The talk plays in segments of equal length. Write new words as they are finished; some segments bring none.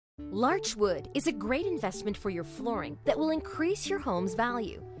Larch wood is a great investment for your flooring that will increase your home's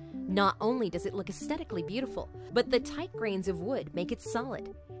value. Not only does it look aesthetically beautiful, but the tight grains of wood make it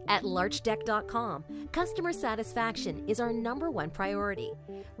solid. At LarchDeck.com, customer satisfaction is our #1 priority.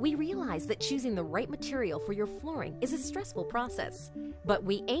 We realize that choosing the right material for your flooring is a stressful process, but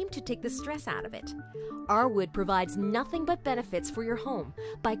we aim to take the stress out of it. Our wood provides nothing but benefits for your home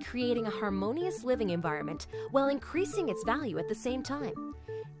by creating a harmonious living environment while increasing its value at the same time.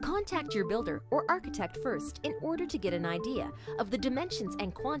 Contact your builder or architect first in order to get an idea of the dimensions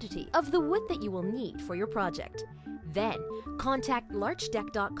and quantity of the wood that you will need for your project. Then, contact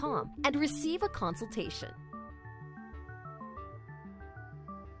LarchDeck.com and receive a consultation.